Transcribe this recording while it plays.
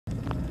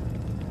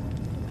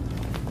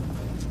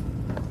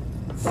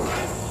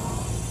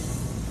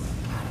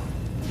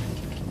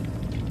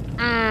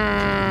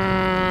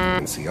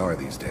are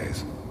these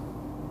days.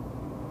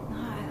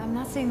 I'm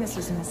not saying this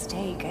was a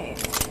mistake.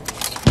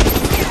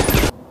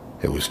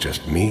 It was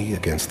just me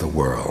against the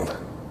world.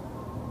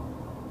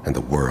 And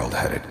the world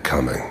had it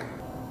coming.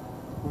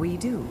 We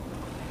do,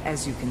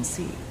 as you can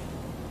see.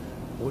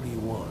 What do you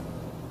want?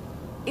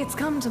 It's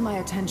come to my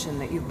attention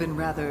that you've been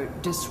rather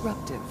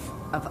disruptive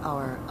of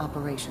our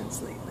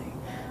operations lately.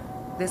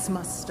 This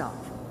must stop.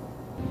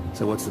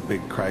 So what's the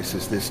big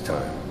crisis this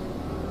time?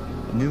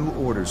 New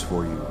orders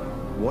for you.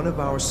 One of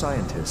our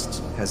scientists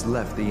has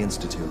left the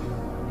Institute.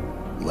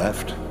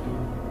 Left?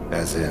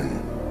 As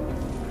in?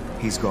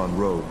 He's gone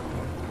rogue.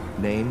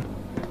 Name?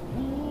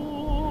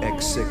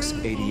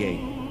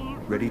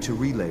 X688. Ready to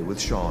relay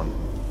with Sean.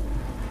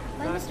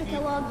 Bye, Mr.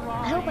 Kellogg.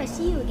 I hope I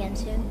see you again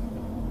soon.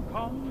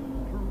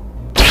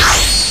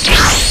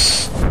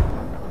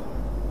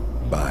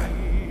 Bye.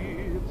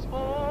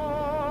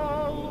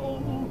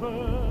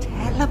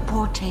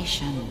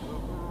 Teleportation.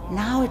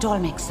 Now it all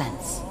makes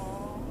sense.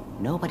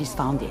 Nobody's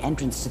found the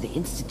entrance to the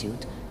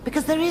Institute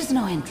because there is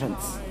no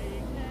entrance.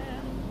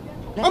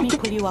 Let me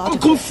pull you out I'm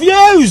of here.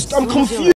 confused! I'm confused!